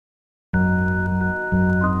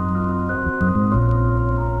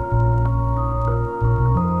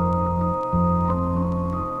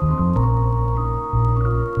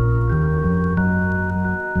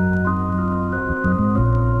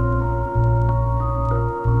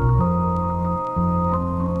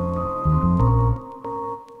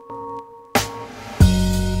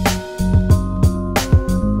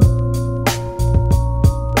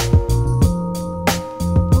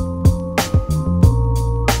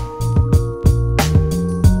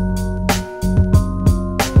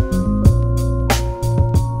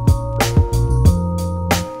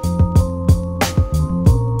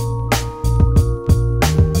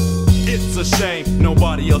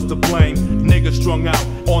nigga strung out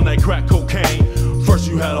on that crack cocaine. First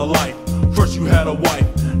you had a life, first you had a wife.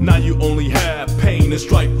 Now you only have pain and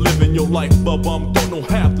strife living your life. But don't know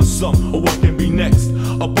half the sum or what can be next.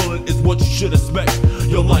 A bullet is what you should expect.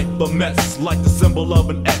 Your life a mess, like the symbol of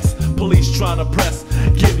an X. Police trying to press,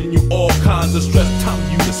 giving you all kinds of stress. Time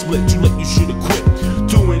you to split, too late, you should've quit.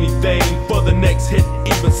 Do anything for the next hit.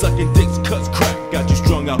 Even sucking dicks, cuts crack got you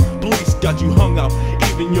strung out. Police got you hung out.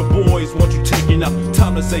 Even your boys want you taken out.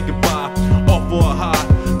 Time to say goodbye, off for a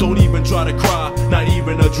high. Don't even try to cry, not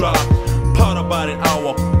even a drop. Part about an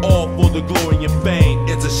hour, all for the glory and fame.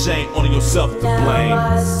 It's a shame, only yourself to blame.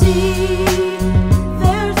 Now I see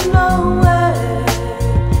there's no way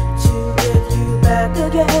to get you back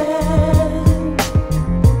again.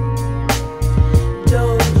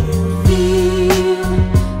 Don't you feel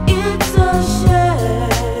it's a shame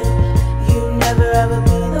you never ever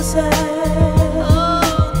be the same? Oh,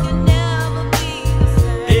 you'll never be the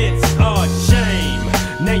same. It's a shame,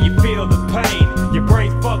 now you feel the pain. Your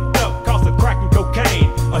brain's fucked up, cause of crack and cocaine.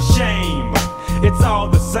 A shame, it's all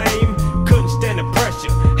the same. Couldn't stand the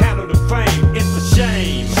pressure, handle the fame. It's a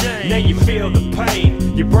shame, now you feel the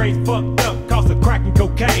pain. Your brain's fucked up, cause of crack and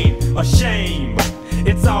cocaine. A shame,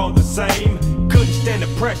 it's all the same. Couldn't stand the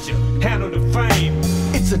pressure, handle the fame.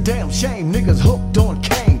 It's a damn shame niggas hooked on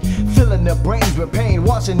cane, filling their brains with pain,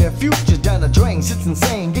 watching their futures down the drain. Sits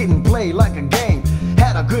insane, getting played like a game.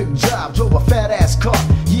 Had a good job, drove a fat ass car.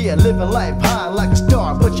 Yeah, living life high like a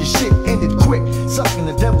star, but your shit ended quick, sucking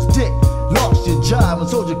the devil's dick. Lost your job and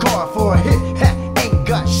sold your car for a hit. Ha, ain't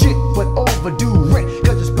got shit but overdue rent,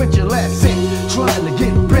 cause you spent your last cent trying to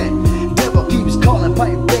get rent. Devil keeps calling,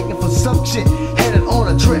 pipe begging for some shit. Headed on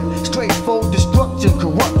a trip, straight for destruction,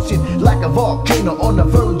 corruption, like a volcano on the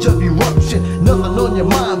verge of eruption. Nothing on your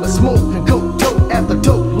mind but smoke and coke, tote after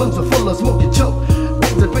tote. Lungs are full of smoke, you choke.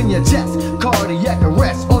 Things up in your chest, cardiac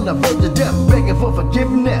arrest, on the verge of death, begging for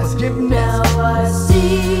forgiveness. Now I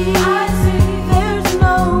see there's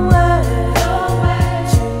no way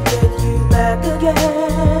to get you back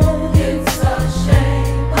again. It's a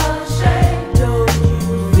shame. Don't you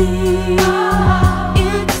feel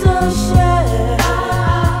it's a shame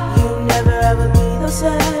you never ever be the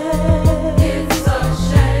same? It's a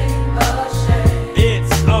shame.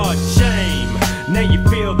 It's a shame, now you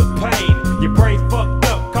feel the pain. Your brain's fucked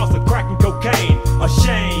up, cause of crack and cocaine. A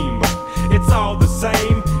shame, it's all the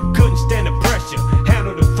same. Couldn't stand the pressure,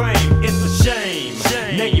 handle the fame. It's a shame,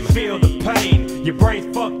 now you feel the pain. Your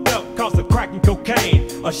brain's fucked up, cause of crack and cocaine.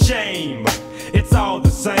 A shame, it's all the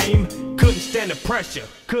same. Couldn't stand the pressure,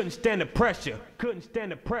 couldn't stand the pressure, couldn't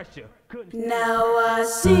stand the pressure. Now I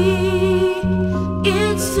see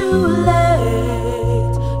it's too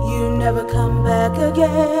late. You never come back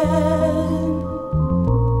again.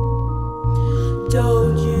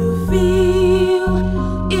 Don't you feel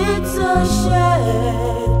it's a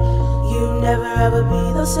shame you never ever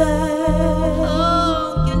be the same?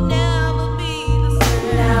 Oh, you'll never be the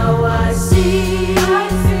same. Now I see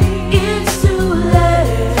it's too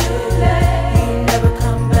late. You never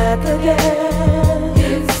come back again.